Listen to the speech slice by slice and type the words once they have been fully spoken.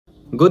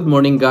Good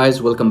morning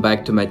guys, welcome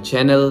back to my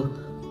channel.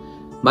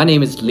 My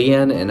name is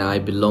Lian and I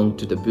belong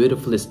to the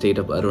beautiful state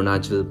of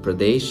Arunachal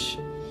Pradesh.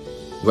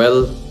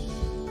 Well,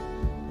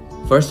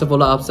 first of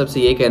all आप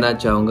सबसे ये कहना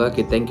चाहूँगा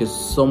कि thank you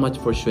so much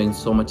for showing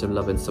so much of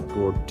love and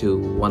support to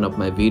one of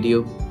my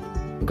video.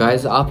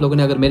 Guys, आप लोगों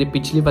ने अगर मेरी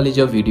पिछली वाली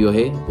जो वीडियो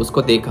है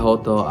उसको देखा हो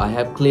तो I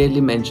have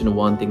clearly mentioned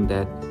one thing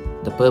that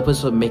the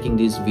purpose of making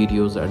these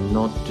videos are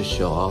not to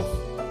show off.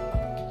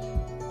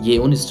 ये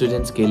उन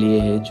स्टूडेंट्स के लिए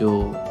है जो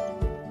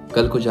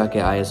कल को जाके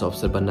IAS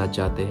ऑफिसर बनना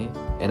चाहते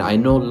हैं and I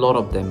know lot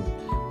of them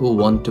who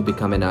want to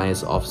become an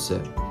IAS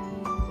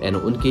officer and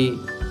उनकी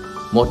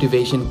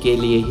मोटिवेशन के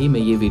लिए ही मैं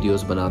ये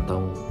वीडियोस बनाता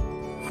हूँ.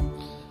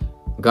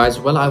 Guys,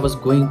 while I was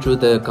going through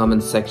the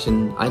comment section,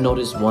 I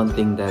noticed one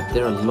thing that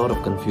there are a lot of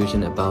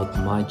confusion about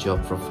my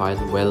job profile.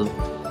 Well,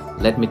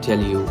 let me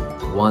tell you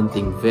one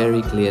thing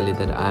very clearly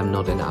that I am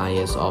not an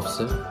IAS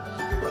officer.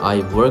 I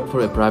work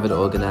for a private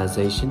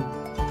organization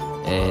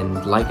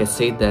and like I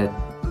said that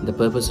the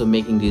purpose of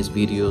making these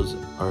videos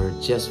are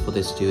just for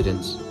the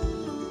students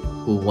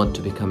who want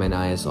to become an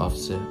IAS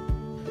officer.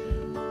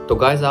 तो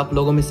guys, आप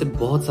लोगों में से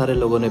बहुत सारे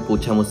लोगों ने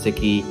पूछा मुझसे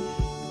कि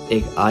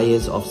एक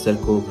IAS ऑफिसर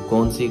को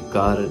कौन सी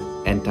कार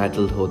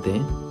एंटाइटल्ड होते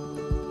हैं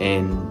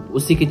एंड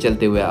उसी के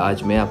चलते हुए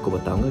आज मैं आपको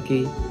बताऊंगा कि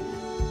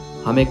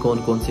हमें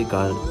कौन कौन सी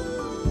कार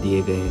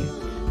दिए गए हैं.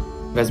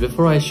 Guys,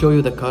 before I show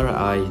you the car,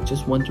 I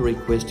just want to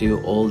request you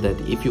all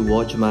that if you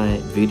watch my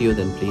video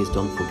then please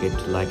don't forget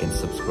to like and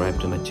subscribe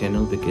to my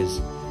channel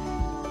because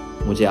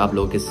मुझे आप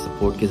लोगों के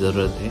support की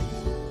ज़रूरत है.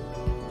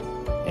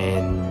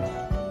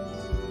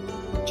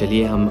 And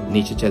चलिए हम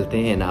नीचे चलते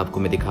हैं एंड आपको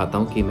मैं दिखाता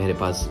हूँ कि मेरे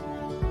पास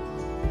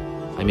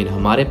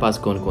हमारे पास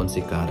कौन कौन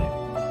सी कार है.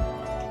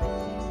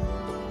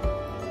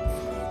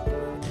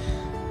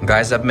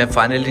 गाइस, अब मैं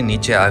फाइनली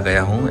नीचे आ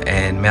गया हूँ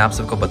एंड मैं आप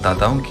सबको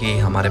बताता हूँ कि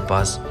हमारे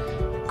पास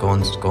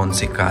कौन कौन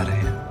सी कार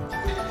है.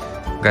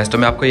 गाइस, तो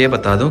मैं आपको ये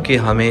बता दूँ कि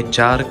हमें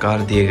 4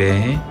 कार दिए गए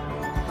हैं.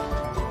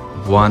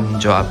 वन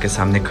जो आपके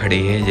सामने खड़ी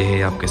है ये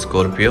है आपकी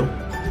स्कॉर्पियो.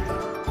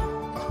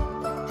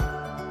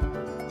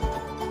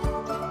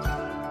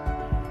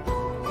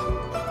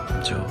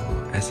 जो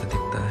ऐसा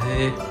दिखता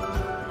है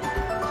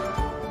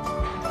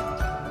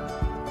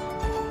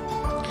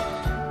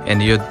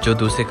एंड ये जो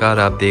दूसरी कार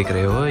आप देख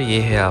रहे हो ये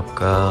है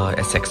आपका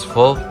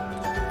SX4.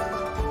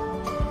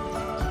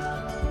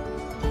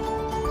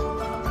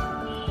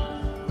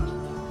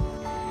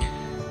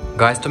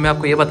 गाइस, तो मैं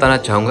आपको ये बताना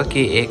चाहूँगा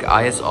कि एक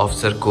IAS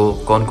ऑफिसर को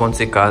कौन कौन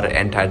सी कार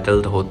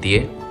एंटाइटल्ड होती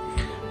है.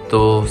 तो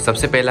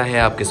सबसे पहला है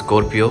आपकी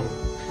Scorpio,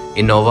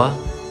 Innova,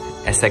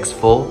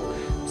 SX4,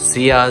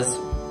 Ciaz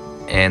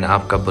and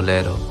आपका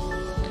Bolero.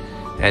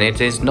 And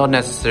it is not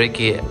necessary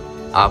कि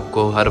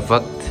आपको हर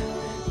वक्त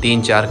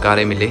 3-4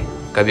 कारें मिले.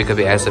 कभी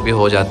कभी ऐसा भी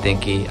हो जाते हैं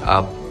कि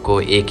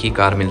आपको एक ही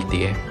कार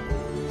मिलती है.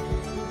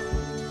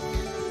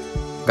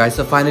 गाइस,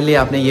 तो फाइनली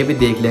आपने ये भी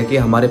देख लिया कि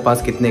हमारे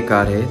पास कितने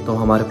कार है. तो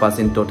हमारे पास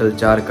इन टोटल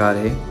 4 कार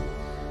है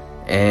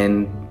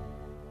एंड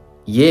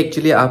ये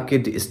एक्चुअली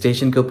आपके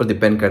स्टेशन के ऊपर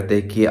डिपेंड करते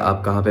हैं कि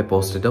आप कहाँ पे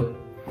पोस्टेड हो.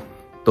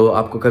 तो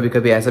आपको कभी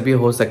कभी ऐसा भी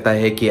हो सकता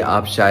है कि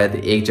आप शायद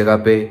एक जगह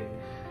पे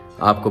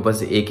आपको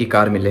बस एक ही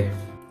कार मिले.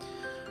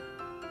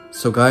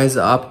 सो गाइस,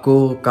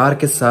 आपको कार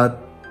के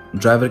साथ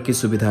ड्राइवर की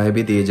सुविधाएं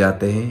भी दिए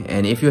जाते हैं.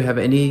 And if you have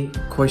any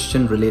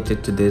question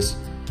related to this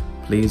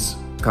please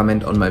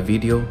comment on my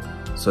video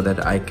so that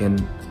I can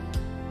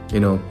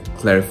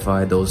clarify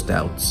those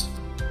doubts.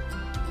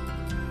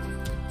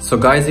 So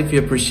guys, if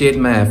you appreciate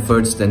my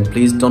efforts then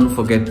please don't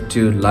forget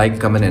to like,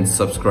 comment and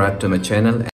subscribe to my channel.